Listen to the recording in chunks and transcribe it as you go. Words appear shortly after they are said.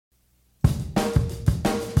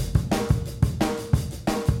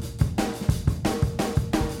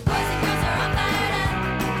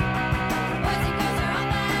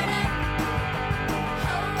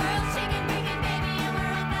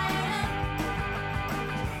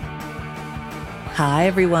Hi,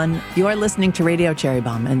 everyone. You are listening to Radio Cherry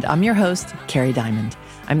Bombe, and I'm your host, Carrie Diamond.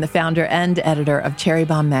 I'm the founder and editor of Cherry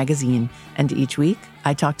Bombe magazine, and each week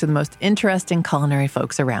I talk to the most interesting culinary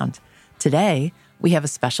folks around. Today, we have a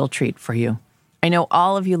special treat for you. I know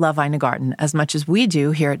all of you love Ina Garten as much as we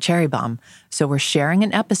do here at Cherry Bombe, so we're sharing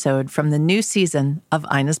an episode from the new season of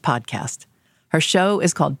Ina's podcast. Her show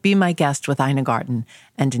is called Be My Guest with Ina Garten,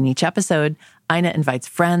 and in each episode, Ina invites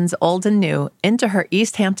friends, old and new, into her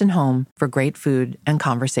East Hampton home for great food and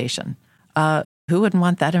conversation. Who wouldn't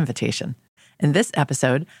want that invitation? In this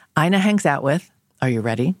episode, Ina hangs out with, are you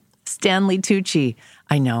ready? Stanley Tucci.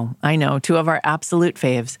 I know, two of our absolute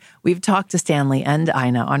faves. We've talked to Stanley and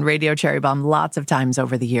Ina on Radio Cherry Bombe lots of times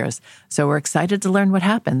over the years, so we're excited to learn what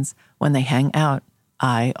happens when they hang out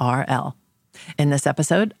IRL. In this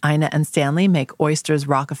episode, Ina and Stanley make oysters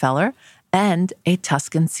Rockefeller and a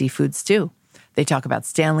Tuscan seafood stew. They talk about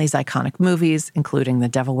Stanley's iconic movies, including The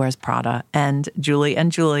Devil Wears Prada and Julie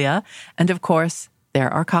and Julia. And of course,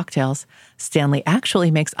 there are cocktails. Stanley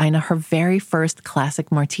actually makes Ina her very first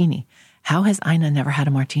classic martini. How has Ina never had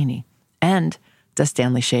a martini? And does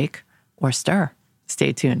Stanley shake or stir?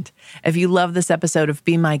 Stay tuned. If you love this episode of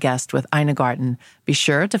Be My Guest with Ina Garten, be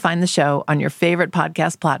sure to find the show on your favorite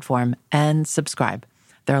podcast platform and subscribe.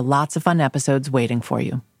 There are lots of fun episodes waiting for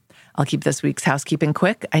you. I'll keep this week's housekeeping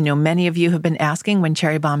quick. I know many of you have been asking when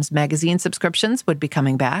Cherry Bombe's magazine subscriptions would be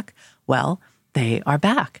coming back. Well, they are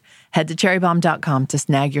back. Head to cherrybombe.com to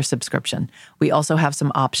snag your subscription. We also have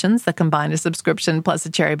some options that combine a subscription plus a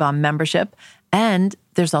Cherry Bombe membership. And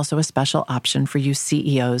there's also a special option for you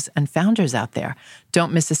CEOs and founders out there.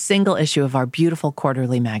 Don't miss a single issue of our beautiful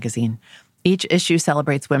quarterly magazine. Each issue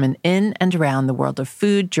celebrates women in and around the world of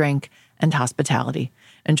food, drink, and hospitality.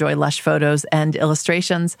 Enjoy lush photos and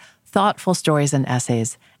illustrations, thoughtful stories and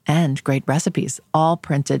essays, and great recipes, all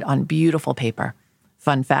printed on beautiful paper.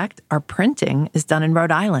 Fun fact, our printing is done in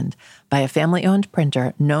Rhode Island by a family-owned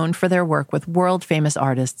printer known for their work with world-famous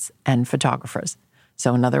artists and photographers.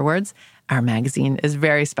 So in other words, our magazine is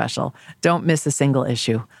very special. Don't miss a single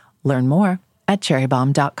issue. Learn more at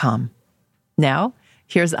cherrybombe.com. Now,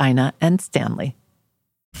 here's Ina and Stanley.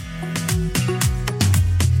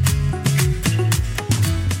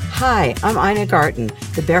 Hi, I'm Ina Garten,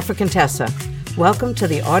 the Barefoot Contessa. Welcome to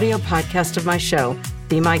the audio podcast of my show,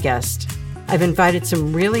 Be My Guest. I've invited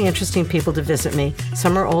some really interesting people to visit me.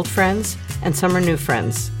 Some are old friends, and some are new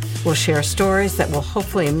friends. We'll share stories that will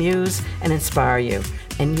hopefully amuse and inspire you,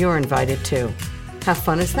 and you're invited too. How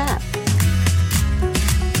fun is that?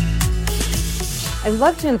 I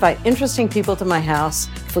love to invite interesting people to my house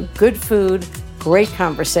for good food, great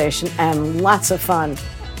conversation, and lots of fun.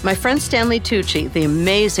 My friend Stanley Tucci, the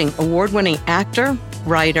amazing award-winning actor,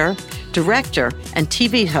 writer, director, and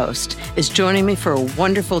TV host, is joining me for a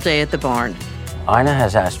wonderful day at the barn. Ina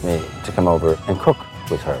has asked me to come over and cook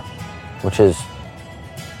with her, which is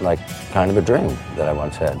like kind of a dream that I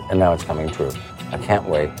once had, and now it's coming true. I can't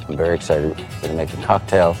wait. I'm very excited. We're going to make a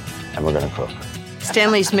cocktail, and we're going to cook.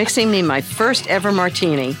 Stanley's mixing me my first ever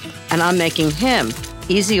martini, and I'm making him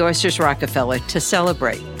Easy Oysters Rockefeller to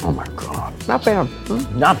celebrate. Oh, my God. Not bad.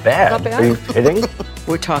 Not bad. Not bad. Are you kidding?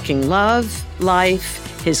 We're talking love,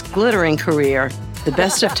 life, his glittering career, the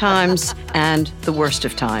best of times and the worst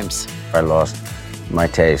of times. I lost my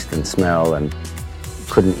taste and smell and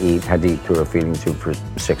couldn't eat, had to eat through a feeding tube for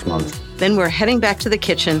 6 months. Then we're heading back to the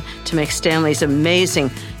kitchen to make Stanley's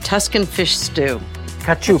amazing Tuscan fish stew.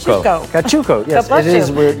 Cachuco. Cachuco. Yes, God bless it is.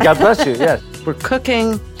 you. God bless you, yes. We're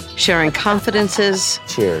cooking, sharing confidences,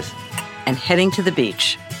 Cheers. and heading to the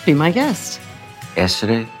beach. Be my guest.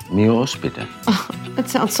 Essere mio ospite. That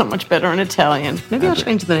sounds so much better in Italian. Maybe I'll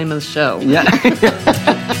change the name of the show. Yeah.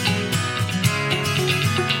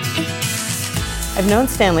 I've known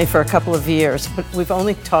Stanley for a couple of years, but we've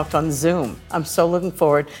only talked on Zoom. I'm so looking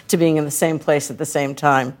forward to being in the same place at the same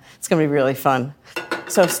time. It's going to be really fun.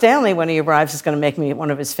 So Stanley, when he arrives, is going to make me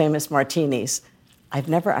one of his famous martinis. I've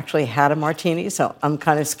never actually had a martini, so I'm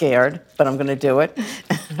kind of scared, but I'm going to do it.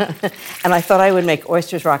 And I thought I would make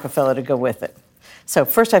oysters Rockefeller to go with it. So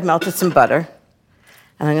first I've melted some butter,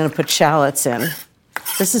 and I'm going to put shallots in.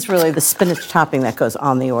 This is really the spinach topping that goes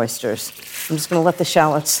on the oysters. I'm just going to let the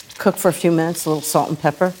shallots cook for a few minutes, a little salt and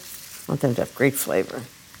pepper. I want them to have great flavor.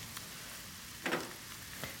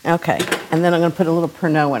 Okay, and then I'm going to put a little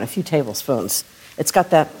Pernod in, a few tablespoons. It's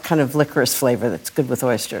got that kind of licorice flavor that's good with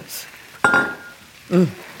oysters. I'm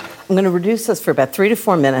going to reduce this for about 3 to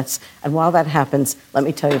 4 minutes, and while that happens, let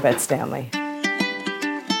me tell you about Stanley.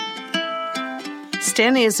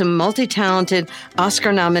 Stanley is a multi-talented,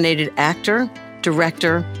 Oscar-nominated actor,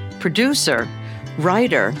 director, producer,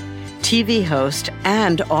 writer, TV host,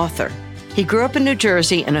 and author. He grew up in New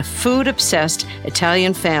Jersey in a food-obsessed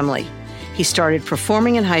Italian family. He started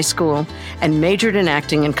performing in high school and majored in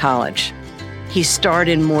acting in college. He starred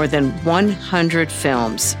in more than 100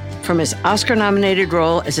 films, from his Oscar-nominated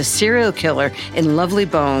role as a serial killer in Lovely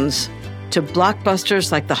Bones to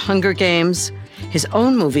blockbusters like The Hunger Games, his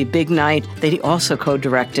own movie Big Night that he also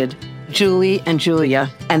co-directed, Julie and Julia,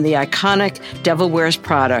 and the iconic Devil Wears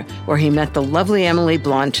Prada, where he met the lovely Emily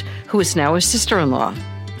Blunt, who is now his sister-in-law.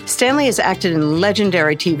 Stanley has acted in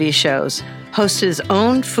legendary TV shows, hosted his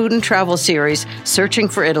own food and travel series, Searching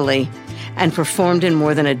for Italy, and performed in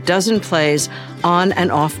more than a dozen plays on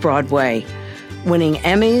and off Broadway, winning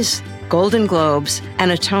Emmys, Golden Globes,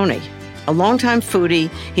 and a Tony. A longtime foodie,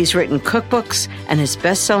 he's written cookbooks and his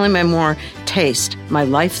best-selling memoir, Taste, My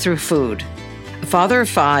Life Through Food. A father of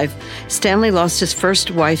 5, Stanley lost his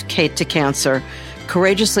first wife, Kate, to cancer,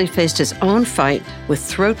 courageously faced his own fight with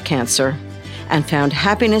throat cancer, and found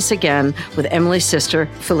happiness again with Emily's sister,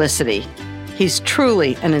 Felicity. He's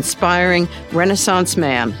truly an inspiring Renaissance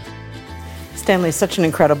man. Stanley's such an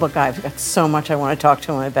incredible guy. I've got so much I want to talk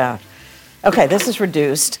to him about. Okay, this is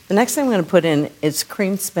reduced. The next thing I'm going to put in is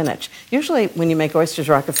creamed spinach. Usually when you make oysters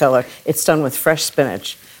Rockefeller, it's done with fresh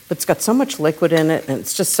spinach, but it's got so much liquid in it, and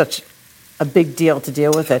it's just such a big deal to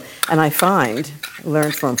deal with it. And I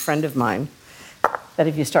learned from a friend of mine, that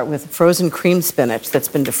if you start with frozen creamed spinach that's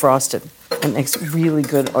been defrosted, it makes really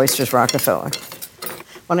good oysters Rockefeller.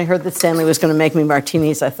 When I heard that Stanley was going to make me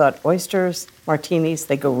martinis, I thought, oysters, martinis,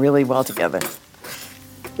 they go really well together.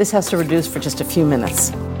 This has to reduce for just a few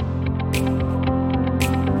minutes.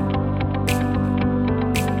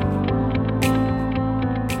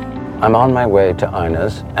 I'm on my way to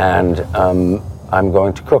Ina's, and I'm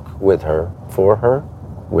going to cook with her, for her,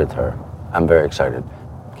 with her. I'm very excited.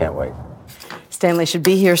 Can't wait. Stanley should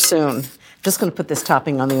be here soon. I'm just going to put this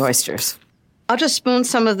topping on the oysters. I'll just spoon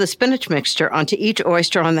some of the spinach mixture onto each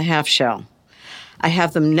oyster on the half shell. I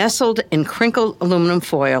have them nestled in crinkled aluminum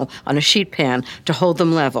foil on a sheet pan to hold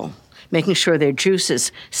them level, making sure their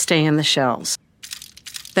juices stay in the shells.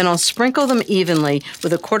 Then I'll sprinkle them evenly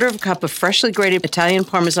with 1/4 cup of freshly grated Italian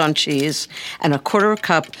Parmesan cheese and 1/4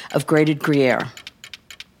 cup of grated Gruyere.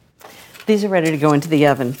 These are ready to go into the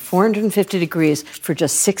oven, 450 degrees for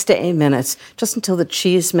just 6 to 8 minutes, just until the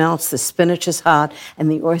cheese melts, the spinach is hot, and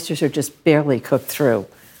the oysters are just barely cooked through.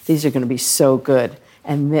 These are going to be so good,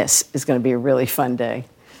 and this is going to be a really fun day.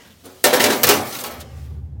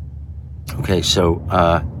 Okay, so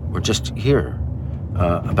we're just here,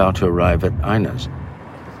 about to arrive at Ina's.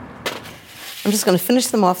 I'm just going to finish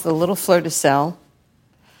them off with a little fleur de sel.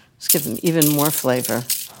 Just give them even more flavor.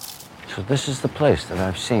 So this is the place that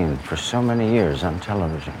I've seen for so many years on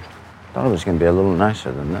television. Thought it was going to be a little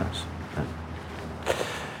nicer than this.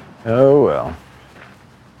 Oh, well.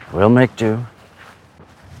 We'll make do.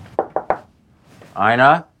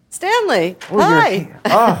 Ina? Stanley, Oh, hi.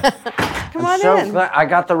 Come on so in. Glad I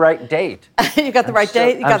got the right date. You got the right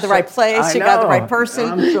date, you got the right place, you got the right person.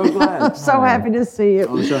 I'm so glad. I'm so happy to see you.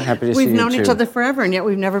 I'm so happy to see you, We've known too. each other forever, and yet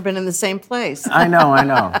we've never been in the same place. I know.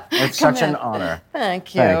 It's Come such an in. honor.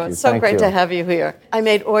 Thank you. Thank you. It's so Thank great you. to have you here. I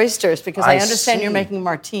made oysters because I understand see. you're making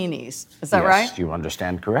martinis. Is that Yes, right? you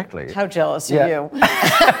understand correctly. How jealous Yeah. of you.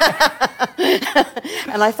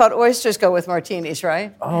 And I thought oysters go with martinis,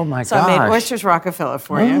 right? Oh, my So I made gosh. oysters Rockefeller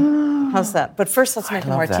for you. How's that? But first, let's make a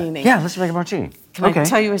Love that. martini. Yeah, let's make a martini. Can I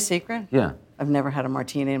tell you a secret? Yeah. I've never had a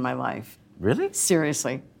martini in my life. Really?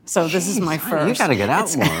 Seriously. So this is my Jeez, first. You got to get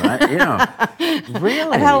out more, right?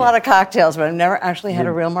 Really? I've had a lot of cocktails, but I've never actually had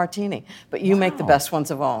a real martini. But you make the best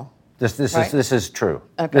ones of all. This Right? is true.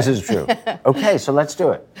 Okay. This is true. Okay, so let's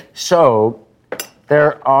do it. So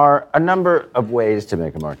there are a number of ways to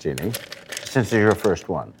make a martini, since it's your first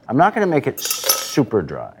one. I'm not going to make it super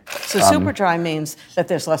dry. So super dry means that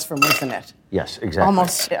there's less vermouth in it. Yes, exactly.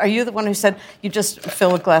 Almost. Are you the one who said you just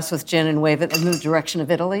fill a glass with gin and wave it in the direction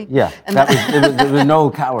of Italy? Yeah, And it was no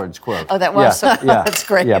cowards quote. Oh, that was? Yeah, yeah. That's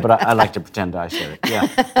great. Yeah, but I like to pretend I said it. Yeah.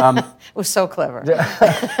 It was so clever.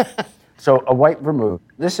 So a white vermouth.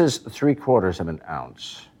 This is 3/4 of an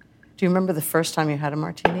ounce. Do you remember the first time you had a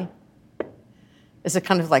martini? Is it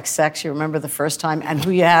kind of like sex? You remember the first time and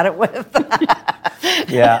who you had it with?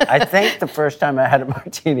 Yeah, I think the first time I had a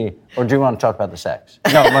martini, or do you want to talk about the sex?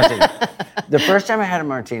 No, martini. The first time I had a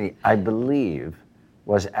martini, I believe,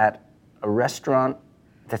 was at a restaurant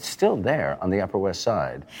that's still there on the Upper West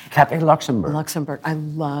Side, Cafe Luxembourg. Luxembourg. I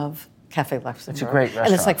love Cafe Luxembourg. It's a great And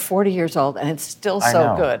it's restaurant. like 40 years old, and it's still I so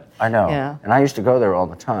know, good. I know. Yeah. And I used to go there all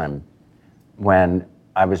the time when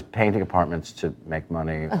I was painting apartments to make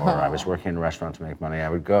money, or I was working in a restaurant to make money. I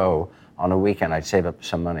would go on a weekend, I'd save up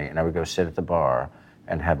some money, and I would go sit at the bar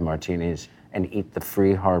and have martinis and eat the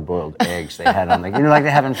free hard-boiled eggs they had on the, like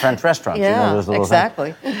they have in French restaurants. Yeah, those little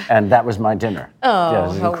exactly. things. And that was my dinner. Oh, yeah, it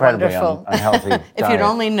was how incredibly wonderful. Unhealthy diet. If you'd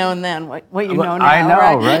only known then what you know now, I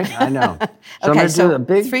know, right? I know. So I'm Okay, going to so do a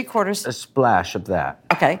big 3/4. a splash of that.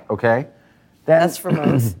 Okay. Okay? Then, That's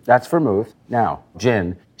vermouth. That's vermouth. Now,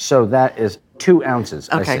 gin. So that is 2 ounces,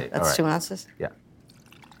 I Okay, say. that's All right. 2 ounces. Yeah.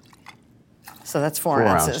 So that's 4 4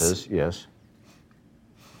 ounces. yes.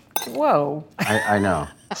 Whoa. I know.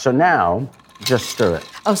 So now, just stir it.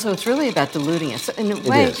 Oh, so it's really about diluting it. So in a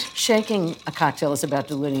way, is. shaking a cocktail is about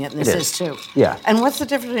diluting it, and this It is is. too. Yeah. And what's the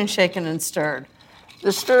difference between shaken and stirred?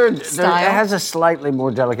 The stirred, it Style? has a slightly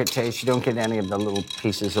more delicate taste. You don't get any of the little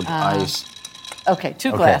pieces of ice. Okay, 2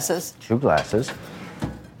 Okay, glasses. 2 glasses.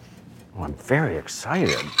 Oh, I'm very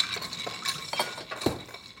excited.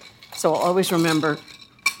 So I'll always remember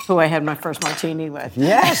who I had my first martini with.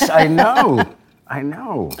 Yes, I know. I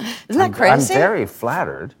know. Isn't that crazy? I'm very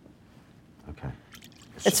flattered. Okay.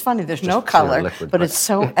 It's funny, there's Just no clear color, liquid, but it's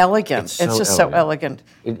so elegant. It's It's so just so elegant.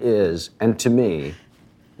 elegant. It is, and to me,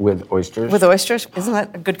 with oysters, With oysters, isn't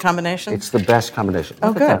that a good combination? it's the best combination. Oh,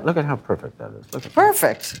 Look good. At that. Look at how perfect that is. Look at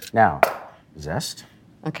Perfect. that. Now, zest.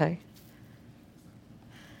 Okay.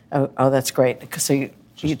 Oh, that's great. So you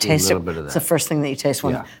do a taste little it. bit of It's the that. first thing that you taste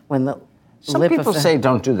Yeah. when the Some lip people of the... say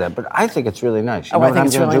don't do that, but I think it's really nice. You Oh, know I what think I'm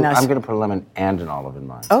it's gonna really do? nice. I'm going to put a lemon and an olive in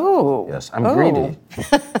mine. Oh. Yes, I'm Oh. greedy.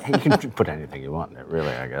 You can put anything you want in it,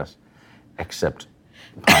 really, I guess, except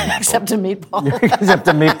pineapple. Except a meatball. Except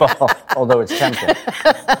a meatball, although it's tempting.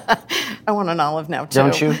 I want an olive now, too.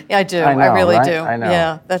 Don't you? Yeah, I do. I know, really right? do. I know.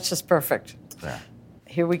 Yeah, that's just perfect. There.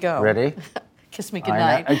 Here we go. Ready? Kiss me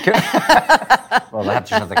I know. goodnight. Well, I have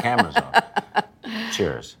to shut the cameras off.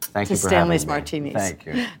 Cheers. Thank To you for Stanley's having me. Martinis. Thank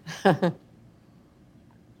you.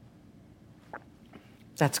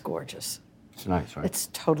 That's gorgeous. It's nice, right? It's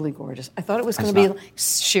totally gorgeous. I thought it was It's going to be not. like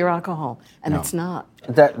sheer alcohol, and No. it's not.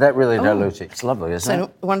 That really dilutes it. It's lovely, isn't So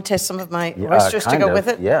it? I want to taste some of my Yeah, oysters to kind go of, with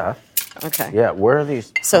it? Yeah. Okay. Yeah. Where are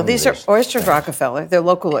these? So from, these are oysters Rockefeller. They're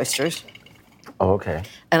local oysters. Oh, okay.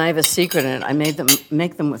 And I have a secret in it. I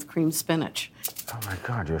make them with cream spinach. Oh my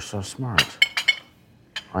God, you're so smart.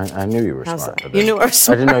 I knew you were How's smart. that? but You knew I was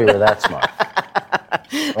I didn't know you were that smart.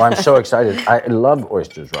 Oh, I'm so excited. I love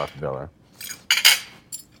oysters Rockefeller.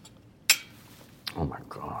 Oh my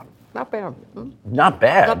God. Not bad. Not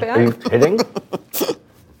bad. Not bad. Are you kidding?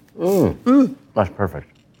 That's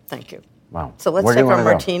perfect. Thank you. Wow. So let's Where do you take our wanna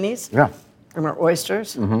go? martinis Yeah. and our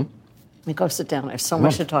oysters. Mm-hmm. And go sit down. I have so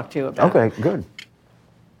much to talk to you about. Okay, good.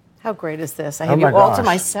 How great is this? I Oh have my you all to gosh.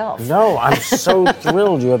 myself. No, I'm so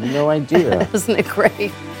thrilled. You have no idea. Isn't it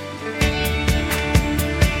great?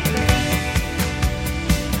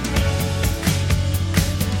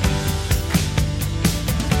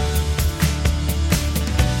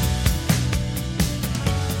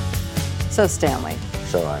 So, Stanley,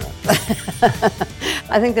 So I know.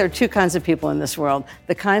 I think there are 2 kinds of people in this world.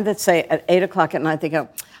 The kind that say at 8 o'clock at night, they go,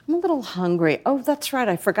 I'm a little hungry. Oh, that's right,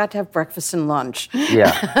 I forgot to have breakfast and lunch.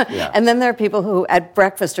 Yeah, yeah. And then there are people who at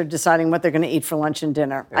breakfast are deciding what they're going to eat for lunch and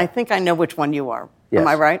dinner. I think I know which one you are. Yes. Am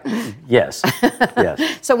I right? Yes. Yes.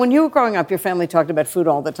 So when you were growing up, your family talked about food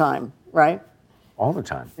all the time, right? All the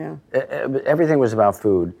time. Yeah. Everything was about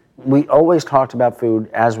food. We always talked about food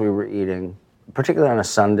as we were eating, particularly on a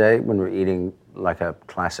Sunday when we're eating like a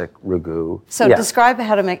classic ragu. So Yeah. describe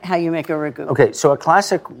how you make a ragu. Okay, so a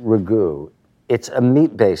classic ragu, it's a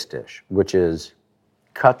meat-based dish, which is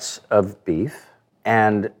cuts of beef,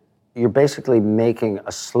 and you're basically making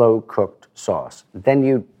a slow-cooked sauce. Then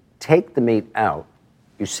you take the meat out,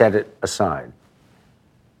 you set it aside.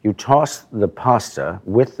 You toss the pasta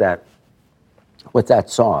with that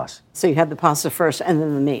sauce, So you had the pasta first and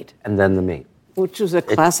then the meat, and then the meat. which was a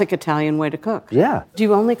classic Italian way to cook. Yeah. Do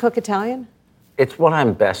you only cook Italian? It's what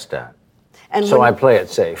I'm best at. And So when, I play it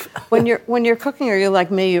safe. when you're cooking, are you like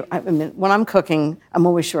me? I mean, when I'm cooking, I'm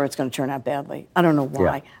always sure it's going to turn out badly. I don't know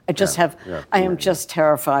why. Yeah. I just Yeah. have. Yeah. I am just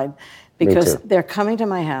terrified because too. they're coming to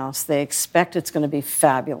my house. They expect it's going to be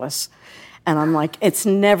fabulous, and I'm like, it's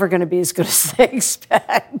never going to be as good as they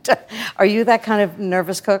expect. Are you that kind of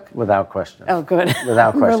nervous cook? Without question. Oh, good.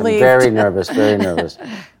 Without I'm question. relieved. Very nervous, very nervous.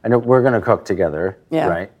 I know we're going to cook together, Yeah.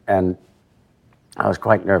 right? And I was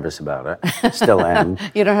quite nervous about it. Still am.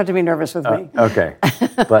 You don't have to be nervous with me. Okay,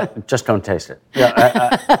 but just don't taste it.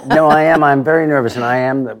 No, I am. I'm very nervous, and I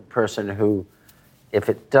am the person who, if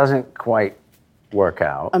it doesn't quite work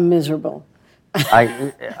out, I'm miserable.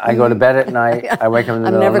 I go to bed at night. I wake up in the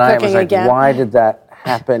I'm middle of never the night. I cooking was like, again. why did that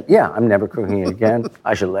happen. Yeah, I'm never cooking again.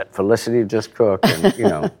 I should let Felicity just cook,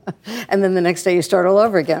 and And then the next day you start all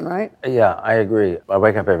over again, right? Yeah, I agree. I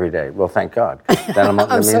wake up every day. Well, thank God. 'Cause then that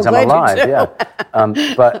means so I'm glad you alive. do.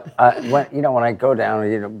 Yeah. But when I go down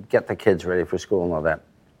and get the kids ready for school and all that,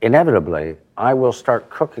 inevitably I will start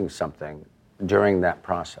cooking something during that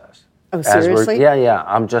process. Oh, seriously? Yeah.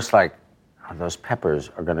 I'm just like, oh, those peppers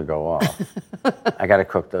are going to go off. I got to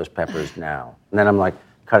cook those peppers now. And then I'm like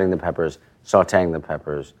cutting the peppers, sautéing the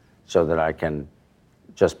peppers so that I can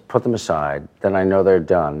just put them aside. Then I know they're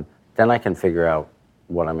done. Then I can figure out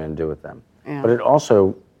what I'm going to do with them. Yeah. But it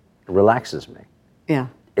also relaxes me. Yeah.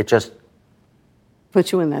 It just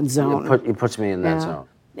Puts you in that zone. it puts me in that zone.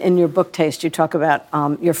 In your book Taste, you talk about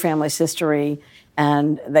your family's history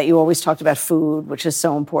and that you always talked about food, which is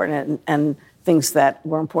so important, and things that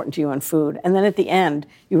were important to you in food. And then at the end,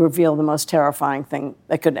 you reveal the most terrifying thing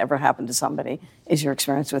that could ever happen to somebody is your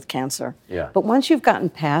experience with cancer. Yeah. But once you've gotten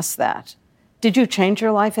past that, did you change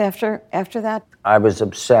your life after that? I was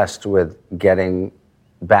obsessed with getting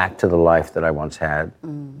back to the life that I once had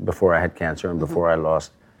before I had cancer and before I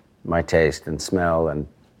lost my taste and smell and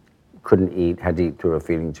couldn't eat, had to eat through a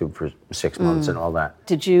feeding tube for 6 months and all that.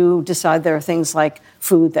 Did you decide there are things like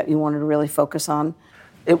food that you wanted to really focus on?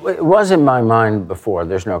 It was in my mind before,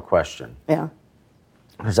 there's no question. Yeah.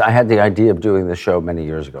 Because I had the idea of doing the show many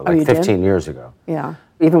years ago, like you did? 15 years ago. Yeah.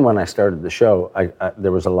 Even when I started the show,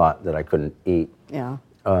 there was a lot that I couldn't eat. Yeah.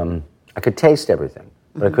 I could taste everything,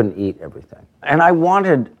 but I couldn't eat everything. And I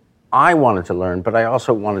wanted to learn, but I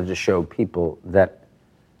also wanted to show people that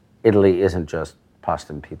Italy isn't just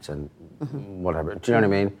pasta and pizza and whatever. Do you know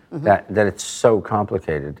what I mean? That it's so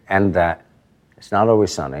complicated and that it's not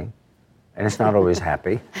always sunny and it's not always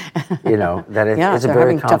happy. That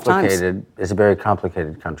it's a very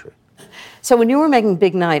complicated country. So when you were making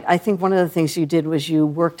Big Night, I think one of the things you did was you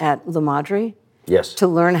worked at La Madre. Yes. To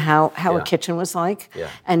learn how a kitchen was like. Yeah.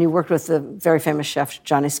 And you worked with the very famous chef,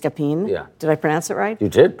 Johnny Scapin. Yeah. Did I pronounce it right? You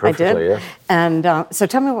did perfectly, I did? yeah. And so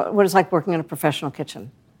tell me what it's like working in a professional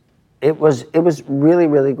kitchen. It was really,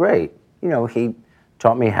 really great. He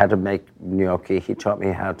taught me how to make gnocchi. He taught me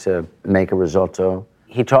how to make a risotto.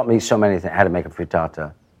 He taught me so many things, how to make a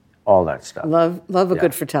frittata, all that stuff. Love a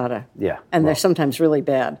good frittata. Yeah. And they're sometimes really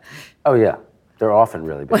bad. Oh, yeah. They're often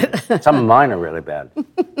really bad. Some of mine are really bad.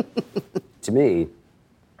 To me,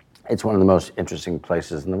 it's one of the most interesting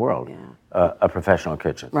places in the world, a professional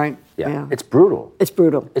kitchen. Right. Yeah. It's brutal. It's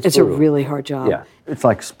brutal. It's brutal. a really hard job. Yeah. It's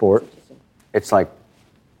like sport. It's like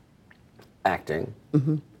acting.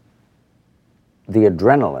 The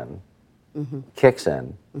adrenaline kicks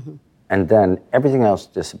in, and then everything else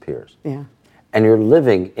disappears. Yeah. And you're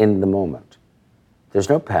living in the moment. There's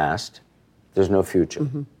no past. There's no future.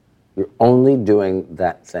 You're only doing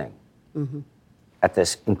that thing at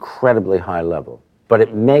this incredibly high level. But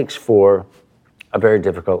it makes for a very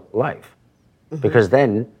difficult life because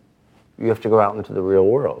then you have to go out into the real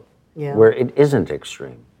world where it isn't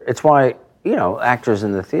extreme. It's why, actors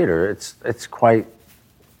in the theater, it's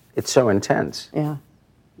so intense. Yeah.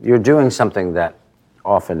 You're doing something that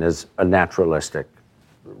often is a naturalistic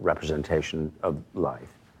representation of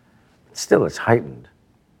life. Still, it's heightened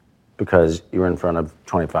because you're in front of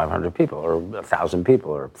 2,500 people or 1,000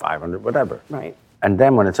 people or 500, whatever. Right. And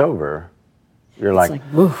then when it's over, you're like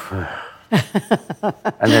woof.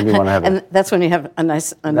 And then you want to have And that's when you have a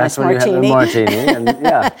nice when martini. you have a martini and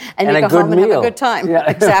and you a go good home meal. and have a good time. Yeah.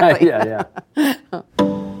 Exactly. yeah.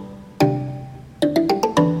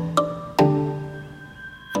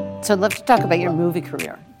 So I'd love to talk about your movie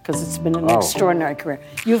career, because it's been an extraordinary career.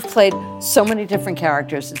 You've played so many different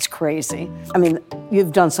characters, it's crazy. I mean,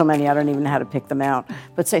 you've done so many, I don't even know how to pick them out.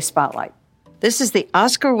 But say Spotlight. This is the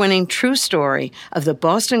Oscar-winning true story of the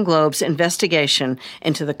Boston Globe's investigation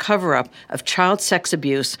into the cover-up of child sex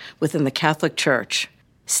abuse within the Catholic Church.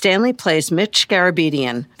 Stanley plays Mitch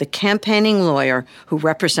Garabedian, the campaigning lawyer who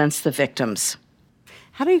represents the victims.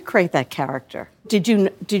 How do you create that character? Did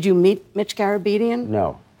you meet Mitch Garabedian?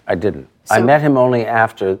 No, I didn't. I met him only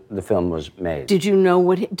after the film was made. Did you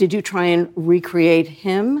know did you try and recreate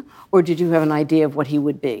him, or did you have an idea of what he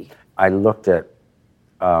would be? I looked at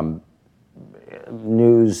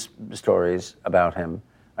news stories about him.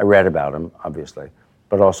 I read about him, obviously,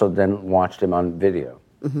 but also then watched him on video.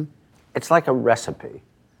 It's like a recipe.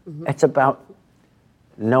 It's about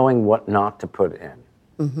knowing what not to put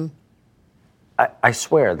in. I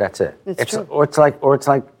swear that's it. It's true. Or it's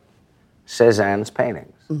like Cézanne's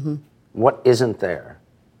paintings. What isn't there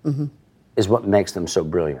is what makes them so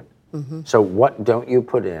brilliant. So what don't you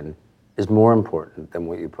put in is more important than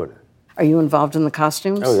what you put in. Are you involved in the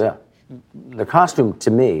costumes? Oh, yeah. The costume,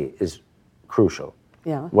 to me, is crucial.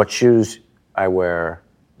 Yeah. What shoes I wear,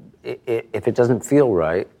 if it doesn't feel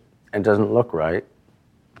right and doesn't look right,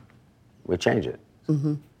 we change it.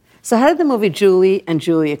 Mm-hmm. So how did the movie Julie and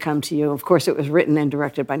Julia come to you? Of course, it was written and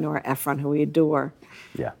directed by Nora Ephron, who we adore.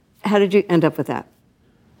 Yeah. How did you end up with that?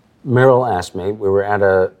 Meryl asked me, we were at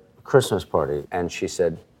a Christmas party, and she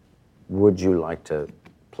said, would you like to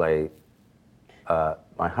play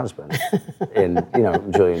my husband in,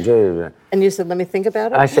 Julie and Julia? And you said, let me think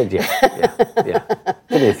about it? I said, yeah.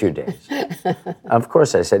 Give me a few days. Of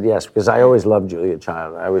course I said yes, because I always loved Julia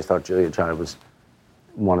Child. I always thought Julia Child was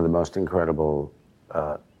one of the most incredible,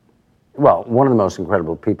 one of the most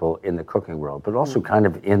incredible people in the cooking world, but also kind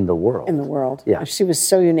of in the world. In the world. Yeah. She was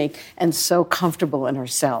so unique and so comfortable in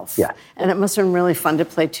herself. Yeah. And it must have been really fun to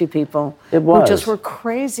play two people It was. who just were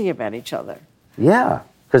crazy about each other. Yeah,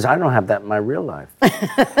 because I don't have that in my real life.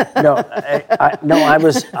 I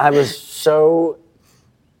was so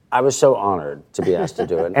honored to be asked to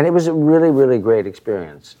do it, and it was a really, really great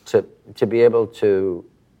experience to be able to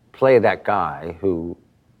play that guy who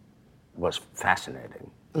was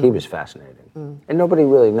fascinating. He was fascinating, and nobody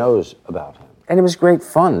really knows about him. And it was great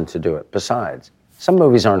fun to do it. Besides, some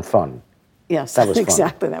movies aren't fun. Yes, that was fun.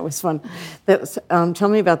 Exactly. That was fun. Tell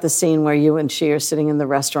me about the scene where you and she are sitting in the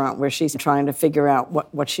restaurant where she's trying to figure out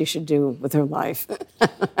what she should do with her life.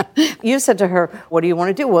 You said to her, what do you want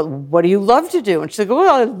to do? Well, what do you love to do? And she said,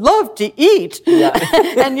 well, I love to eat. Yeah.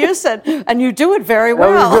 And you said, and you do it very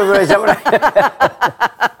well. Is that what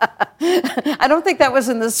I don't think that was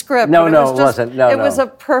in the script. No, it wasn't. No, it was a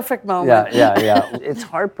perfect moment. Yeah. It's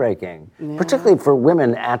heartbreaking, particularly for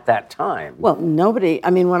women at that time. Well,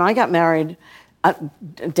 when I got married,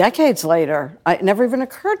 decades later, it never even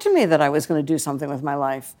occurred to me that I was going to do something with my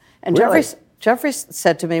life. And really? Jeffrey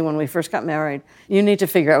said to me when we first got married, you need to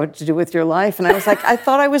figure out what to do with your life. And I was like, I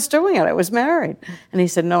thought I was doing it. I was married. And he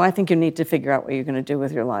said, no, I think you need to figure out what you're going to do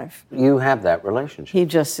with your life. You have that relationship. He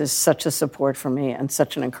just is such a support for me and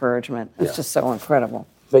such an encouragement. It's just so incredible.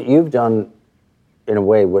 But you've done, in a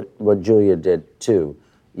way, what Julia did too.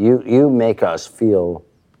 You make us feel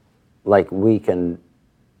like we can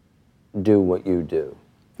do what you do.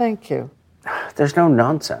 Thank you. There's no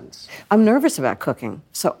nonsense. I'm nervous about cooking,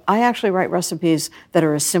 so I actually write recipes that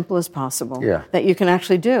are as simple as possible, that you can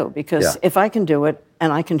actually do, because if I can do it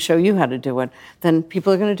and I can show you how to do it, then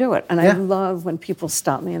people are going to do it. And I love when people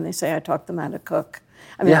stop me and they say I taught them how to cook.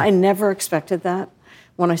 I mean, I never expected that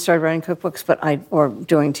when I started writing cookbooks, or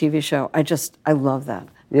doing TV show. I love that.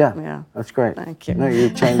 Yeah, that's great. Thank you. No, you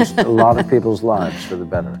changed a lot of people's lives for the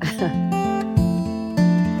better.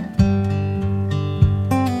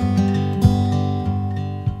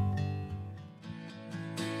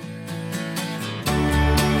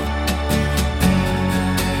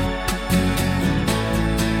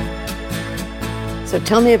 So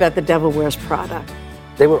tell me about The Devil Wears Prada.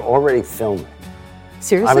 They were already filming.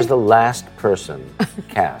 Seriously? I was the last person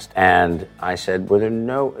cast. And I said,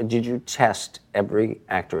 did you test every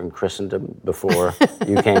actor in Christendom before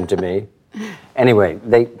you came to me? Anyway,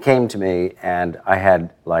 they came to me and I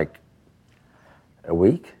had like a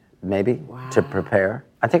week, maybe, to prepare.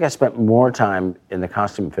 I think I spent more time in the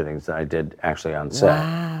costume fittings than I did actually on set.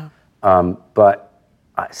 Wow.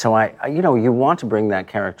 So you want to bring that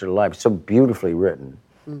character to life. It's so beautifully written,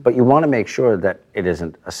 but you want to make sure that it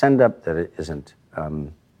isn't a send-up, that it isn't a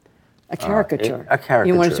caricature. A caricature.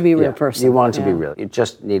 You want it to be a real person. You want it to be real. It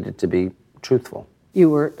just needed to be truthful.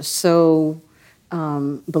 You were so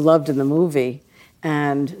beloved in the movie,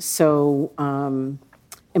 and so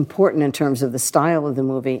important in terms of the style of the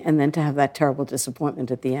movie, and then to have that terrible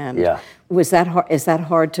disappointment at the end. Yeah. Was that hard? Is that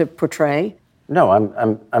hard to portray? No,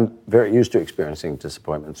 I'm very used to experiencing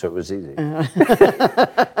disappointment, so it was easy. No,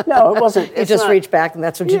 it wasn't. You just reach back and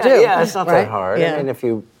that's what you do. Yeah, it's not right? that hard. Yeah. I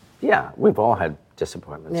mean, we've all had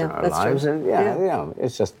disappointments in our lives, true. and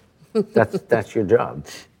it's just that's your job.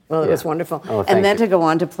 Well, it was wonderful. Oh, and then you. to go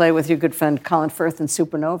on to play with your good friend Colin Firth in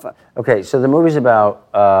Supernova. Okay, so the movie's about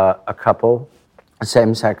a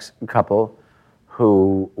same-sex couple,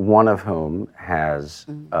 one of whom has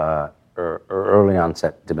early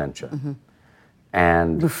onset dementia. Mm-hmm.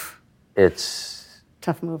 And it's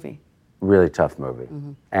tough movie. Really tough movie.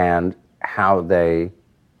 Mm-hmm. And how they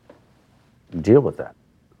deal with that.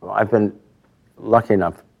 Well, I've been lucky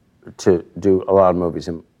enough to do a lot of movies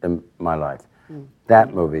in my life.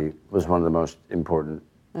 That movie was one of the most important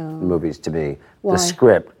movies to me. Why? The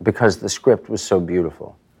script, because the script was so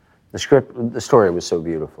beautiful. The story was so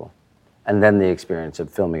beautiful. And then the experience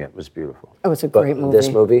of filming it was beautiful. Oh, it's a great movie. This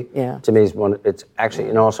movie, yeah, to me, it's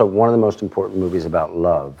actually, also one of the most important movies about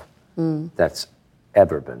love that's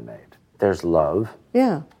ever been made. There's love.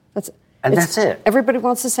 Yeah, And that's it. Everybody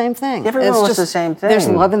wants the same thing. Everyone wants the same thing. There's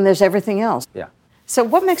love and there's everything else. Yeah. So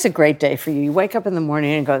what makes a great day for you? You wake up in the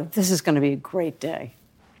morning and go, this is going to be a great day.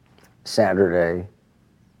 Saturday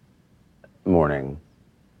morning,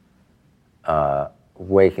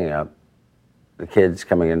 waking up, the kids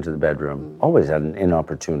coming into the bedroom, always at an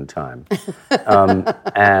inopportune time.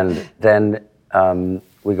 And then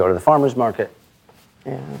we go to the farmer's market,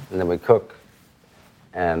 and then we cook,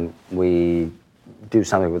 and we do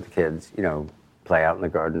something with the kids, you know, play out in the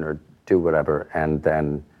garden or do whatever, and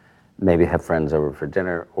then maybe have friends over for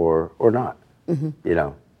dinner or not. You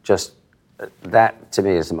know, just that to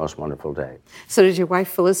me is the most wonderful day. So did your wife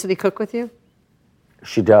Felicity cook with you?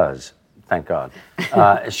 She does, thank God.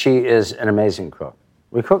 She is an amazing cook.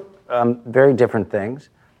 We cook very different things.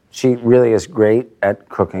 She really is great at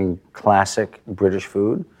cooking classic British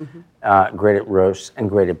food, great at roasts, and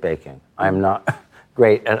great at baking. I'm not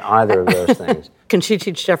great at either of those things. Can she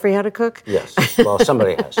teach Jeffrey how to cook? Yes, well,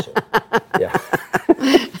 somebody has to. Yeah.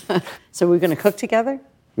 So we're going to cook together?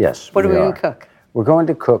 Yes, What are we going to cook? We're going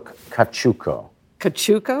to cook cachuco.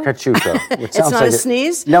 Cachuco? Cachuco. Which It's sounds not like a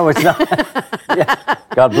sneeze? No, it's not. Yeah.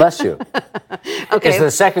 God bless you. Okay. It's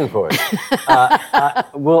the second course.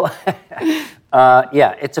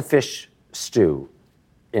 Yeah, it's a fish stew,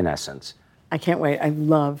 in essence. I can't wait. I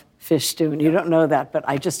love fish stew, and you don't know that, but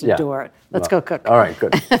I just Yeah. adore it. Let's go cook. All right,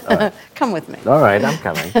 good. All right. Come with me. All right, I'm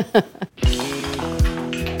coming.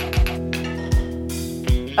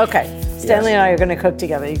 Okay. Stanley and I are going to cook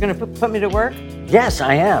together. You're going to put me to work? Yes,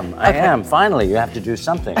 I am. I am. Finally, you have to do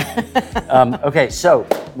something. Okay, so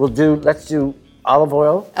let's do olive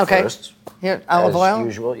oil first. Here, olive oil? As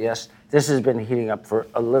usual, yes. This has been heating up for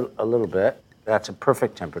a little bit. That's a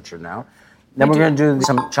perfect temperature now. Then we're going to do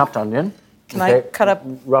some chopped onion. Can I cut up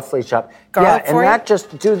roughly chopped? garlic yeah, for and you? not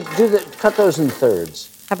just cut those in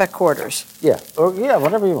thirds. How about quarters? Yeah, or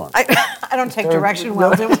whatever you want. I don't take direction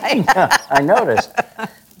well, do I? Yeah, I noticed.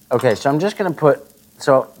 Okay, so I'm just going to put,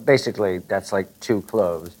 so basically that's like 2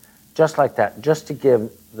 cloves, just like that, just to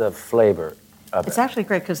give the flavor of It's it. actually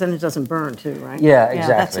great because then it doesn't burn too, right? Yeah,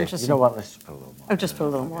 exactly. That's interesting. You know what? Let's put a little more. Oh, just put a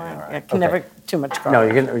little more. all right. Yeah, can never too much garlic. No,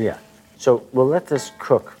 you're gonna. Yeah. So we'll let this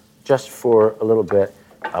cook just for a little bit.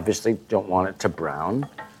 Obviously, don't want it to brown.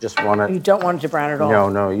 Just want it. You don't want it to brown at all.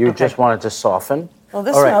 No. You Okay. just want it to soften. Well,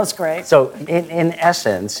 this All right. smells great. So, in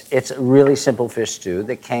essence, it's a really simple fish stew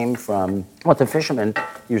that came from what the fishermen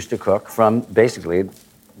used to cook from basically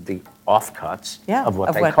the offcuts of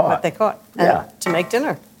what they caught. What they caught. Yeah. To make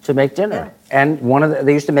dinner. To make dinner. Yeah. And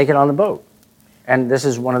they used to make it on the boat. And this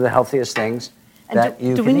is one of the healthiest things that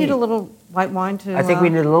you do can we need eat. a little white wine to? I think we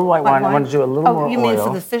need a little white wine. I want to do a little more oil. You mean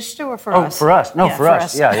for the fish stew or for Oh, us? for us. No, Yeah, for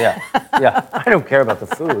us. Yeah. I don't care about the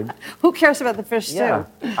food. Who cares about the fish stew? Yeah.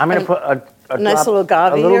 I'm going to put a nice drop, little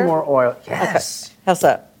agave a little here? more oil. Yes. Okay. How's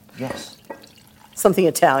that? Yes. Something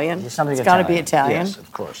Italian. Something It's got to be Italian. Yes,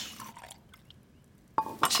 of course.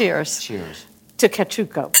 Cheers. Cheers. To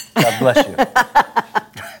cachuco. God bless you.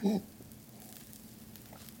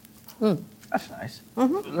 That's nice.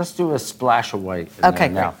 Let's do a splash of white in Okay,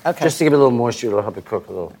 there now. great. Okay. Just to give it a little moisture, it'll help it cook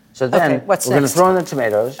a little. So then Okay, what's we're going to next? throw in the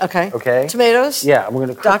tomatoes. Okay. Okay. Tomatoes? Yeah, we're going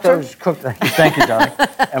to cook Doctor? those. Thank you, darling.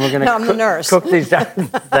 And we're going to No, I'm the nurse. cook these down.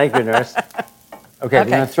 Thank you, nurse. Okay, we're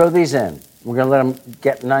going to throw these in. We're going to let them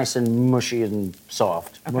get nice and mushy and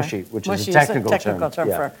soft. Okay. Mushy, which is Mushy a technical term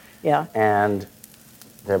yeah. for, yeah. And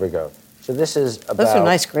there we go. So this is about... Those are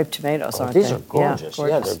nice grape tomatoes, aren't they? These are gorgeous.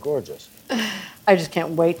 Yeah, they're gorgeous. I just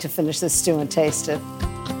can't wait to finish this stew and taste it.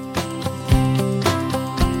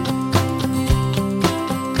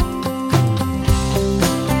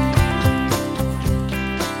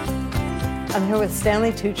 I'm here with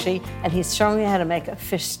Stanley Tucci, and he's showing me how to make a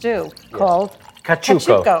fish stew called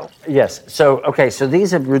cachuco. Yes. So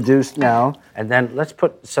these have reduced now, and then let's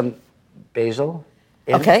put some basil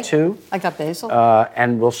in too. I got basil.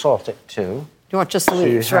 And we'll salt it too. You want just the So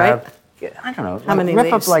you leaves, right? have- I don't know. How many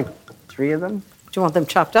rip leaves? up like 3 of them. Do you want them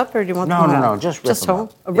chopped up, or do you want No, them no, whole? no, just rip them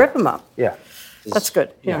whole? up. Rip them up. Yeah. That's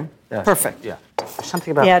good. Yeah. Yeah. Perfect. Yeah. There's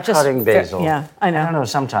something about Yeah, just cutting basil. yeah, I know. I don't know.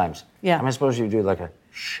 Sometimes. Yeah. I'm supposed you do like a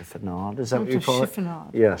chiffonade. Is that what you call it? Chiffonade.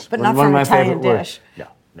 Yes. But One not for of an my Italian favorite words. dish. No.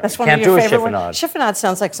 That's you one can't of your do a favorite chiffonade. ones. Chiffonade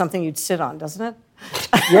sounds like something you'd sit on, doesn't it?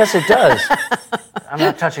 Yes, it does. I'm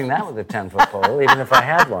not touching that with a 10-foot pole, even if I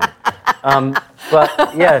had one.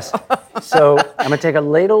 But yes, so I'm going to take a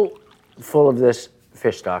ladle full of this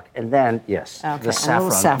fish stock, and then, yes, Okay, the a little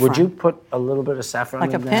saffron. saffron. Would you put a little bit of saffron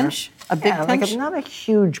Like in a there? pinch? A big yeah, pinch? Like not a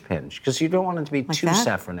huge pinch, because you don't want it to be too that?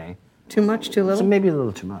 saffrony. Too much, too So little? maybe a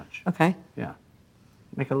little too much. Okay, Yeah.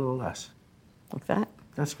 Make a little less. like that.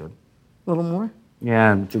 That's good. A little more?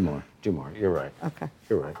 Yeah, do more. You're right. Okay.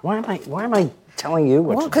 You're right. Why am I telling you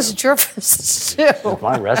what Well, to because do? it's your stew. It's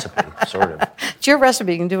my recipe, sort of. It's your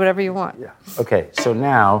recipe. You can do whatever you want. Yeah. Okay, so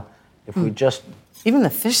now, if we just Even the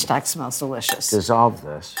fish stock smells delicious. dissolve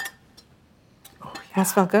this. That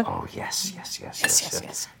smell good? Oh, yes.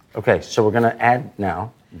 Yes. Okay, so we're going to add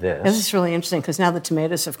now This this. is really interesting because now the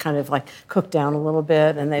tomatoes have kind of like cooked down a little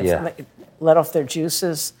bit and they've Yeah. like, let off their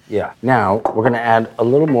juices. Yeah. Now, we're going to add a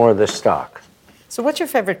little more of this stock. So, what's your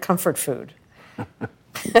favorite comfort food?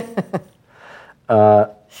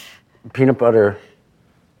 Peanut butter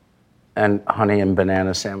and honey and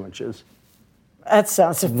banana sandwiches. That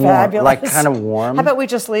sounds fabulous. Like kind of warm. How about we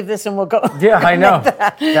just leave this and we'll go? Yeah, I know.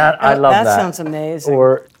 I love that. That sounds amazing.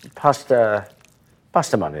 Or pasta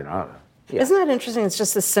marinara. Yeah. Isn't that interesting? It's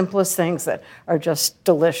just the simplest things that are just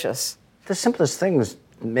delicious. The simplest things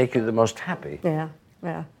make you the most happy. Yeah.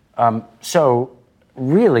 So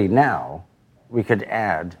really now we could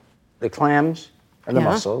add the clams and the Yeah.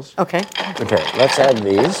 mussels. Okay. Okay, let's add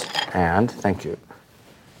these. And thank you.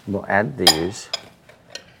 We'll add these.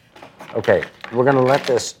 Okay, we're going to let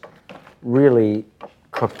this really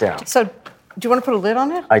cook down. So, do you want to put a lid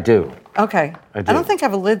on it? I do. Okay. I do. don't think I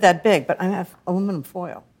have a lid that big, but I have aluminum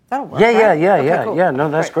foil. That'll work. Yeah. Okay, cool. Yeah, no,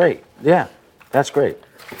 that's great. Yeah, that's great.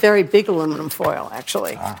 Very big aluminum foil,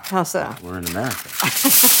 actually. How's that? We're in America.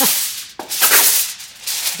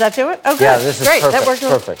 Does that do it? Oh, good. Yeah, this is great. perfect, That worked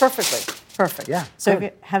perfect. perfectly. Perfect. Yeah, So, good.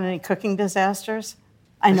 have you had any cooking disasters?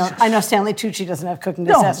 I know Stanley Tucci doesn't have cooking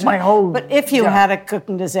No, disasters. my whole- But if you yeah. had a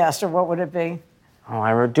cooking disaster, what would it be? Oh,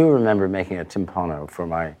 I do remember making a timpano for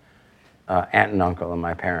my aunt and uncle and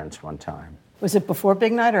my parents one time. Was it before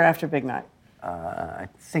Big Night or after Big Night? I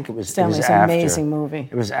think it was Stanley's it was after. amazing movie.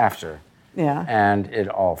 It was after. Yeah. And it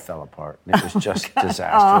all fell apart. It was just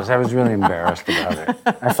disastrous. I was really embarrassed about it.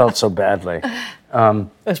 I felt so badly. It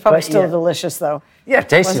was probably but still yeah. delicious, though. Yeah, it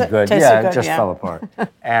tasted Was it? good. Tasted Yeah, good, it just yeah. fell apart.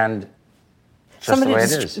 And just Somebody the way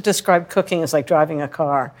it is. described cooking as like driving a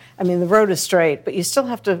car. I mean, the road is straight, but you still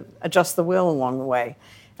have to adjust the wheel along the way.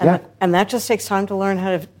 And, Yeah. and that just takes time to learn how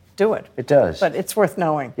to do it. It does. But it's worth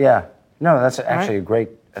knowing. Yeah. No, that's actually a great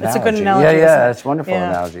analogy. It's a good analogy, Yeah, isn't it? it's a wonderful Yeah.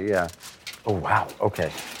 analogy, yeah. Oh, wow,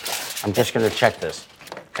 okay. I'm just going to check this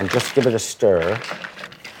and just give it a stir.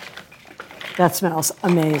 That smells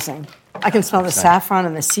amazing. I can smell the saffron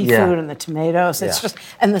and the seafood Yeah. and the tomatoes. It's Yeah. just,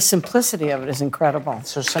 and the simplicity of it is incredible.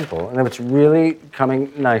 It's so simple, and it's really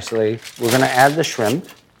coming nicely. We're going to add the shrimp,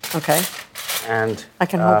 Okay. and... I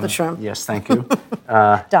can hold the shrimp. Yes, thank you.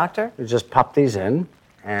 Doctor? You just pop these in,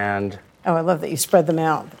 and Oh, I love that you spread them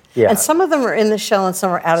out. Yeah. And some of them are in the shell and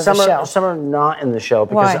some are out of the shell. some are not in the shell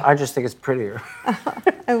because Why? I just think it's prettier.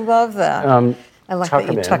 I love that. I like tuck that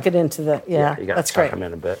you 'em in. tuck it into the, yeah, You got to that's tuck great. them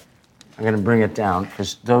in a bit. I'm going to bring it down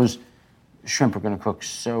because those shrimp are going to cook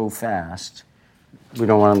so fast. We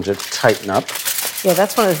don't want them to tighten up. Yeah,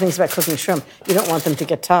 that's one of the things about cooking shrimp. You don't want them to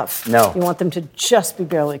get tough. No. You want them to just be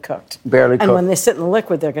barely cooked. Barely And cooked. when they sit in the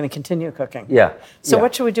liquid, they're going to continue cooking. Yeah. So yeah.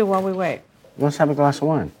 what should we do while we wait? Let's have a glass of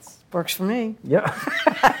wine. Works for me. Yeah.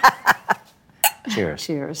 Cheers.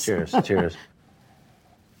 Cheers. Cheers. Cheers.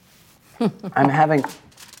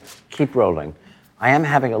 Keep rolling. I am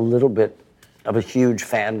having a little bit of a huge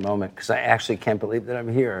fan moment because I actually can't believe that I'm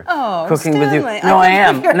here cooking with you. Stanley, No, I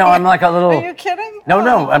am. No, I'm like a little. Are you kidding? No,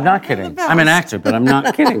 Oh, I'm not you're kidding. the I'm an best. actor, but I'm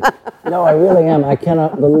not kidding. No, I really am. I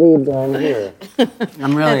cannot believe that I'm here.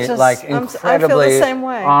 I'm really It's just- like I feel the incredibly same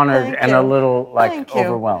way. honored Thank and you. a little like Thank you.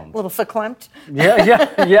 overwhelmed. A little verklempt.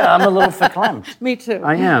 Yeah. I'm a little verklempt. Me too.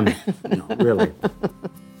 I am. No, really.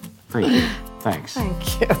 Thank you. Thanks.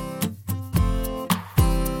 Thank you.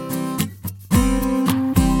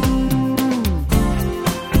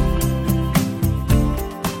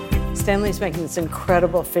 Stanley's making this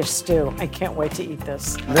incredible fish stew. I can't wait to eat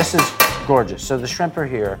this. This is gorgeous. So the shrimp are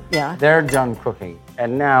here. Yeah. They're done cooking.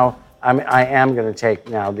 And now I am going to take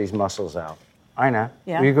now these mussels out. Ina,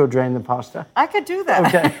 Yeah. will you go drain the pasta? I could do that.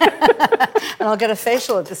 Okay. And I'll get a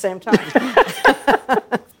facial at the same time.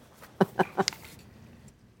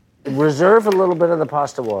 Reserve a little bit of the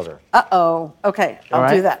pasta water. Uh-oh. Okay, I'll All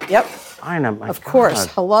do right. that. Yep. Ina, my Of course.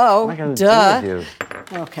 God. Hello. What am I going Duh. to do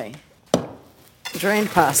with you? Okay. Drained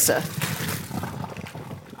pasta.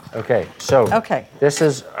 Okay, so Okay. this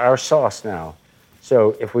is our sauce now.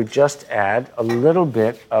 So if we just add a little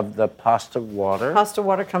bit of the pasta water. Pasta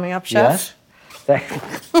water coming up, chef. Yes.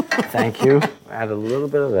 Thank you. Add a little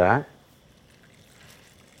bit of that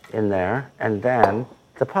in there, and then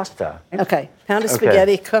the pasta. Okay. Pound of Okay.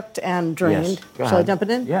 spaghetti cooked and drained. Yes. Go Shall I ahead. dump it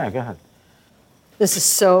in? Yeah, go ahead. This is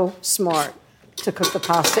so smart to cook the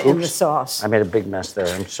pasta in the Oops. sauce. I made a big mess there.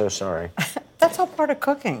 I'm so sorry. That's all part of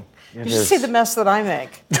cooking. It You should is. see the mess that I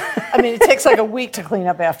make. I mean, it takes like a week to clean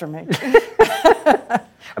up after me.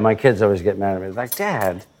 And my kids always get mad at me. They're like,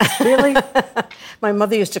 Dad, really? My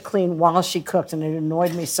mother used to clean while she cooked, and it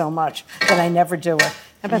annoyed me so much that I never do it. How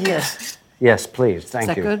about this? Yes, please. Thank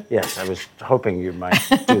that you. good? Yes, I was hoping you might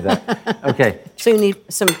do that. Okay. So you need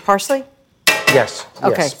some parsley? Yes.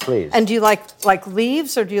 Okay. Yes, please. And do you like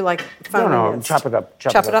leaves, or do you like finely no, minced? chop it up.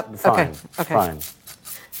 Chop it up? Fine. Okay, okay. Fine.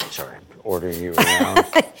 Sorry, I'm ordering you around.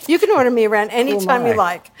 You can order me around anytime you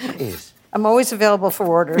like. Please. I'm always available for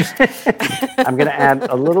orders. I'm going to add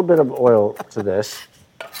a little bit of oil to this.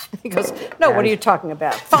 He goes, no, what are you talking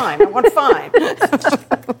about? Fine, I want fine.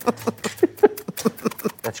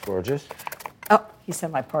 That's gorgeous. Oh, he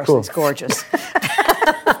said my parsley's gorgeous.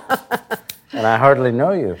 And I hardly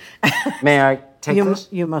know you. May I take this?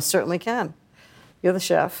 You most certainly can. You're the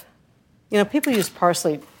chef. You know, people use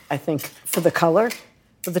parsley, I think, for the color,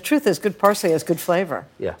 but the truth is good parsley has good flavor.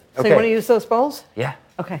 Yeah. So you want to use those bowls? Yeah.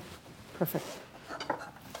 Okay, perfect.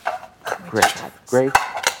 Great. Great.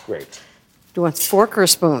 Great. Do you want a fork or a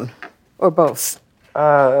spoon? Or both?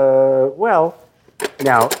 Well,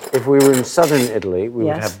 now, if we were in southern Italy, we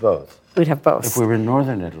would Yes. have both. We'd have both. If we were in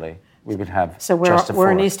northern Italy, we would have So just a we're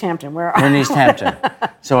fork. in East Hampton. We're We're in East Hampton.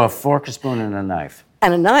 So a fork, a spoon, and a knife.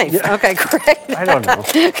 and a knife. Okay, great. I don't know.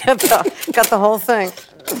 got the whole thing.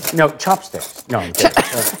 No, chopsticks. No, I'm kidding.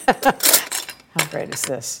 How great is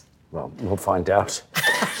this? Well, we'll find out.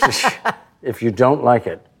 If you don't like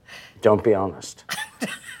it, don't be honest.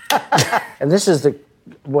 And this is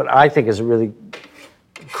what I think is a really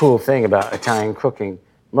cool thing about Italian cooking.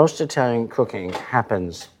 Most Italian cooking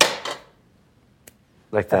happens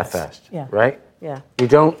like that fast, Yeah. right? Yeah. You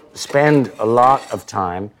don't spend a lot of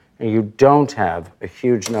time, and you don't have a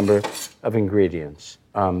huge number of ingredients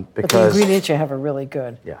But the because ingredients you have are really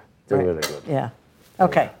good. yeah, they're Right. really good. Yeah.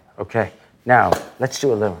 Okay. Okay, now let's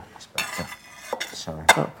do a little. Sorry.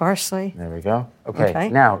 Oh, parsley. There we go. Okay. Okay.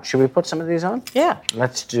 Now, should we put some of these on? Yeah.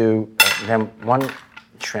 Let's do then one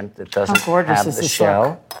shrimp that doesn't How gorgeous have is the this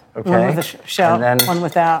shell. look? Okay. One with a shell, And then one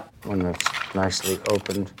without. one that's nicely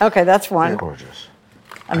opened. Okay, that's one. Gorgeous.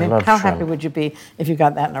 I mean, love how shrimp. happy would you be if you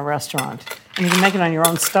got that in a restaurant? And you can make it on your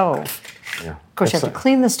own stove. Yeah. Of course, you It's have to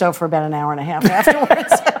clean the stove for about an hour and a half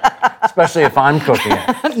afterwards. especially if I'm cooking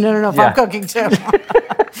it. no, if Yeah. I'm cooking too.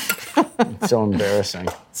 It's so embarrassing.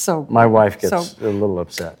 So My wife gets So- a little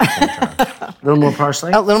upset sometimes. A little more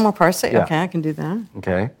parsley? a little more parsley. Yeah. Okay, I can do that.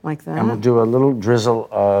 Okay. Like that. And we'll do a little drizzle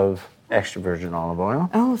of extra virgin olive oil.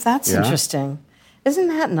 Oh, that's Yeah. interesting. Isn't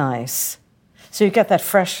that nice? So you get that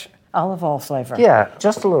fresh olive oil flavor. Yeah,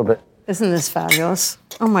 just a little bit. Isn't this fabulous?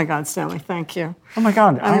 Oh my God, Stanley, thank you. Oh my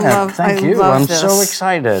God, I Ina, love- thank I you. love I'm this. so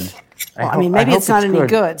excited. Well, I mean, maybe hope it's not any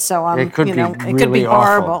good, so it could you be know, really it could be awful.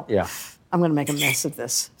 horrible. Yeah. I'm going to make a mess of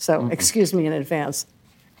this, so excuse me in advance.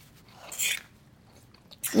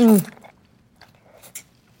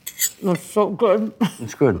 That's so good.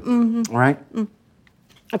 It's good. Mm-hmm. Right?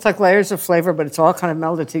 It's like layers of flavor, but it's all kind of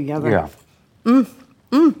melded together. Yeah.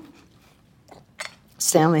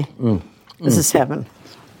 Stanley, this is heaven.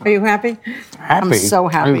 Are you happy? Happy. I'm so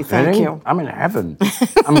happy, Are you thank kidding? you. I'm in heaven.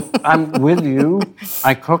 I'm with you.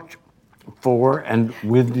 I cooked for and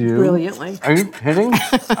with you. Brilliantly. Are you kidding?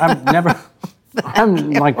 I'm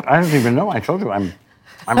like, I don't even know. I told you I'm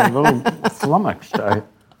a little flummoxed.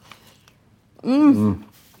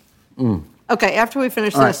 Okay, after we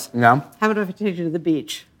finish All right, this, yeah. how about if I take you to the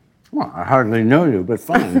beach? Well, I hardly know you, but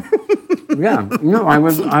fine. Yeah. No, I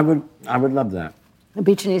would love that. The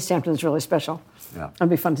beach in East Hampton is really special. Yeah. It'd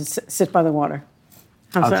be fun to sit by the water.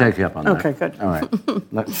 How's I'll that? take you up on that. Okay, good. All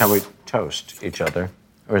right. Shall we toast each other?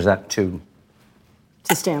 Or is that too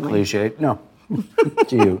To Stanley. cliche? No.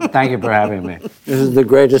 To you. Thank you for having me. This is the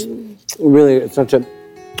greatest, really, it's such a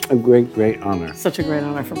great, great honor. Such a great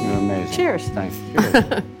honor for me. You're amazing. Cheers. Thanks.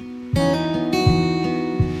 Cheers.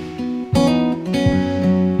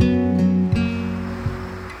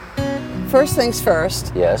 First things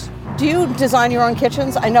first, Yes. do you design your own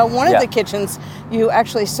kitchens? I know one of Yeah. the kitchens, you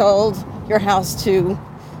actually sold your house to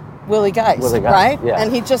Willie Geist, Willie Geist, right? yeah.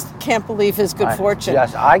 And he just can't believe his good fortune.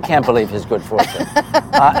 Yes, I can't believe his good fortune.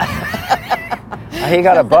 He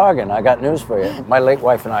got a bargain. I got news for you. My late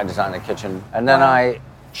wife and I designed the kitchen, and then I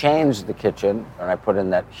changed the kitchen, and I put in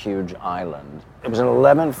that huge island. It was an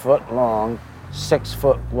 11-foot long,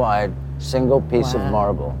 6-foot wide, single piece of Wow.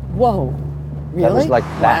 marble. Whoa, really? That was like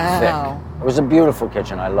that Wow. thick. It was a beautiful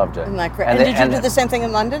kitchen. I loved it. Isn't that great? And did you do the same thing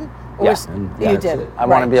in London? Or Yeah. was- Yeah. You did. I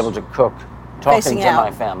want to right. be able to cook, talking Facing to out.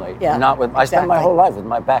 my family, Yeah, not with. I spent my exactly. whole life with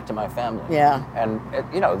my back to my family. Yeah. And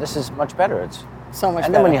this is much better. It's So much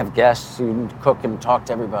And better. then when you have guests, you cook and talk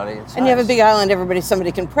to everybody. It's and you have a nice. big island,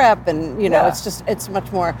 somebody can prep, and Yeah. it's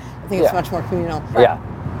much more. I think it's Yeah. much more communal. Yeah.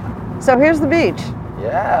 So here's the beach.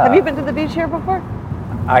 Yeah. Have you been to the beach here before?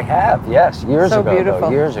 I have, yes. Years So ago. beautiful. Though,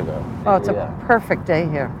 years ago. Oh, it's Yeah. a perfect day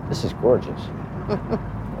here. This is gorgeous.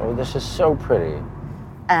 Oh, this is so pretty.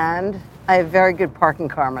 And I have very good parking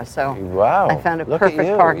karma, so Wow. I found a Look at perfect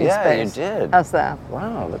you. parking Yeah, space. you did. How's that?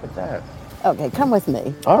 Wow, look at that. Okay, come with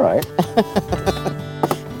me. All right.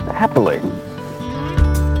 Happily.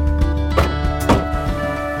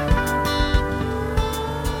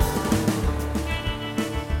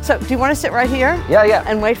 So, do you want to sit right here? Yeah, yeah.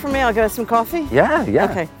 And wait for me? I'll get us some coffee? Yeah, yeah.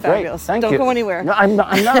 Okay, Great. fabulous. Thank Don't you. go anywhere. No, I'm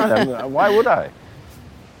not. Why would I?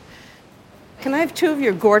 Can I have 2 of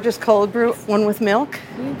your gorgeous cold brew, one with milk?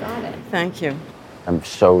 You got it. Thank you. I'm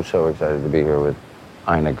so excited to be here with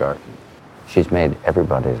Ina Garten. She's made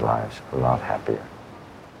everybody's lives a lot happier,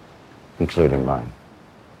 including mine.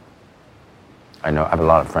 I know I have a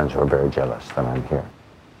lot of friends who are very jealous that I'm here.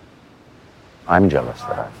 I'm jealous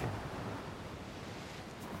that I'm here.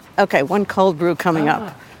 Okay, one cold brew coming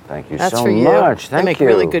up. Thank you That's so for you. much. Thank they make you.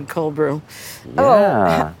 really good cold brew.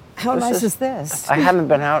 Yeah. Oh, how This nice is this? I haven't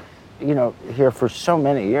been out, here for so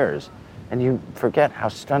many years, and you forget how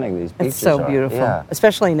stunning these beaches It's so are. beautiful, Yeah.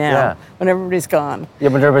 especially now Yeah. when everybody's gone. Yeah,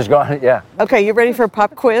 but everybody's gone. Yeah. Okay, you ready for a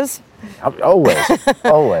pop quiz? Always.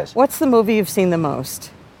 Always. What's the movie you've seen the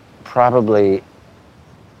most? Probably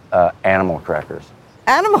Animal Crackers.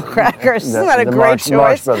 Animal Crackers. Isn't The- that a the great Marx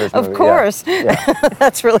choice? Brothers Of movie, yeah. course. Yeah.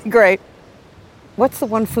 That's really great. What's the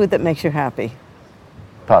one food that makes you happy?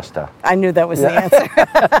 Pasta. I knew that was the answer.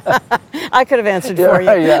 I could have answered for you.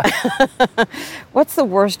 Yeah. What's the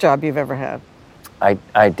worst job you've ever had?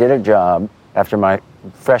 I did a job after my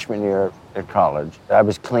freshman year at college. I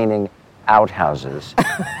was cleaning outhouses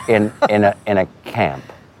in a camp.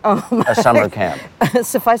 A summer camp.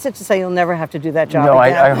 Suffice it to say, you'll never have to do that job No,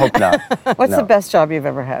 again. I hope not. What's No. the best job you've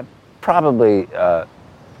ever had? Probably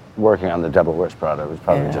working on the Devil Wears Prada was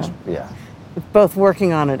probably Yeah. just, Both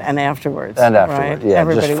working on it and afterwards. And afterward, right? yeah,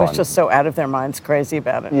 Everybody just was fun. just so out of their minds crazy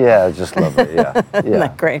about it. Yeah, just lovely, yeah. Yeah. Isn't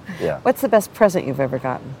that great? Yeah. What's the best present you've ever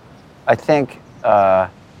gotten? I think a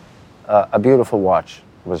beautiful watch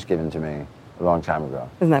was given to me a long time ago.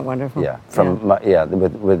 Isn't that wonderful? Yeah,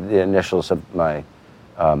 with the initials of my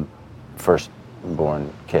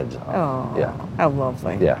firstborn kids. Oh, Yeah, how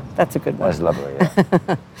lovely. Yeah. That's a good one. that's lovely,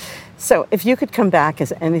 yeah. So, if you could come back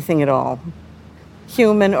as anything at all,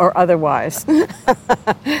 human or otherwise,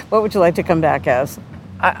 what would you like to come back as?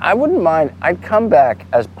 I wouldn't mind. I'd come back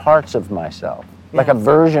as parts of myself, like a Yes.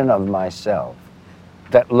 version of myself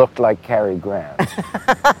that looked like Cary Grant.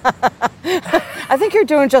 I think you're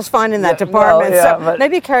doing just fine in that Yeah, department. well, yeah, so but-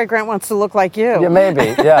 maybe Cary Grant wants to look like you. Yeah,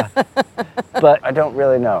 maybe, yeah. But I don't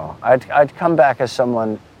really know. I'd come back as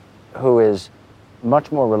someone who is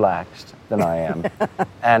much more relaxed than I am.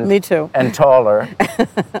 And, Me too. And taller.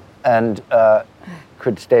 And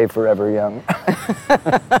could stay forever young.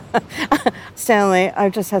 Stanley,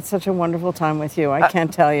 I've just had such a wonderful time with you. I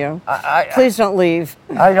can't tell you. Please don't leave.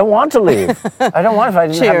 I don't want to leave. I don't want if I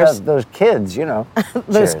didn't Cheers. have those kids, Those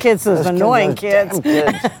Cheers. kids, those annoying those damn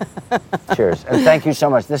kids. Cheers. And thank you so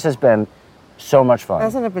much. This has been so much fun.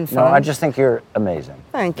 Hasn't it been No, fun? I just think you're amazing.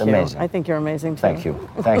 Thank you. Amazing. I think you're amazing too. Thank you.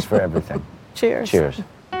 Thanks for everything. Cheers. Cheers.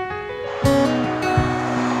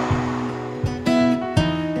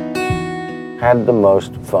 Had the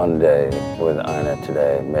most fun day with Ina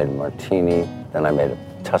today. Made a martini, then I made a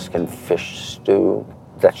Tuscan fish stew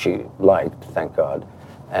that she liked, thank God.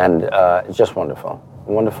 And it's just wonderful.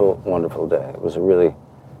 Wonderful, wonderful day. It was a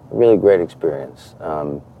really great experience.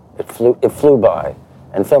 It flew by,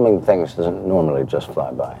 and filming things doesn't normally just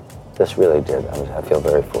fly by. This really did. I feel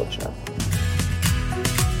very fortunate.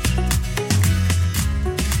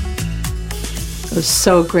 It was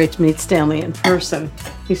so great to meet Stanley in person.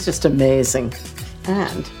 He's just amazing.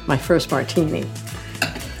 And my first martini.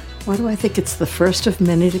 Why do I think it's the first of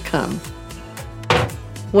many to come?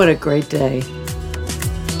 What a great day.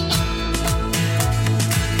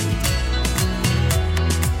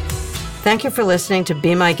 Thank you for listening to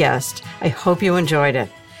Be My Guest. I hope you enjoyed it.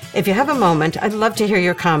 If you have a moment, I'd love to hear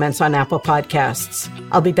your comments on Apple Podcasts.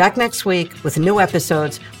 I'll be back next week with new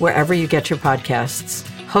episodes wherever you get your podcasts.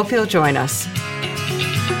 Hope you'll join us.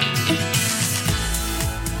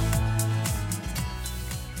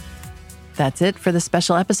 That's it for the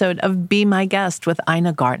special episode of Be My Guest with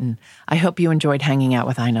Ina Garten. I hope you enjoyed hanging out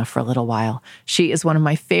with Ina for a little while. She is one of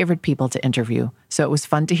my favorite people to interview, so it was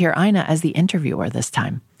fun to hear Ina as the interviewer this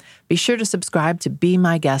time. Be sure to subscribe to Be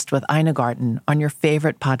My Guest with Ina Garten on your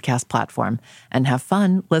favorite podcast platform and have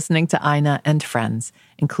fun listening to Ina and friends,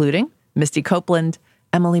 including Misty Copeland,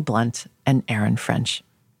 Emily Blunt, and Aaron French.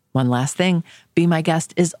 One last thing, Be My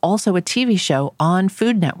Guest is also a TV show on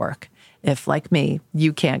Food Network. If, like me,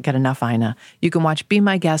 you can't get enough Ina, you can watch Be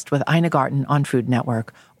My Guest with Ina Garten on Food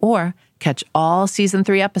Network, or catch all Season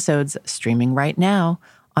 3 episodes streaming right now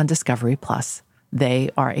on Discovery+. They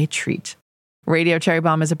are a treat. Radio Cherry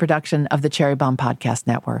Bomb is a production of the Cherry Bomb Podcast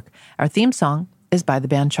Network. Our theme song is by the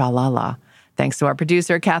band Cha La La. Thanks to our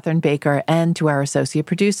producer, Catherine Baker, and to our associate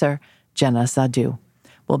producer, Jenna Sadu.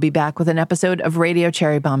 We'll be back with an episode of Radio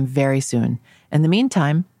Cherry Bomb very soon. In the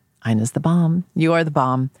meantime, Ina's the bomb, you're the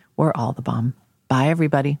bomb, we're all the bomb. Bye,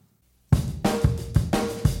 everybody.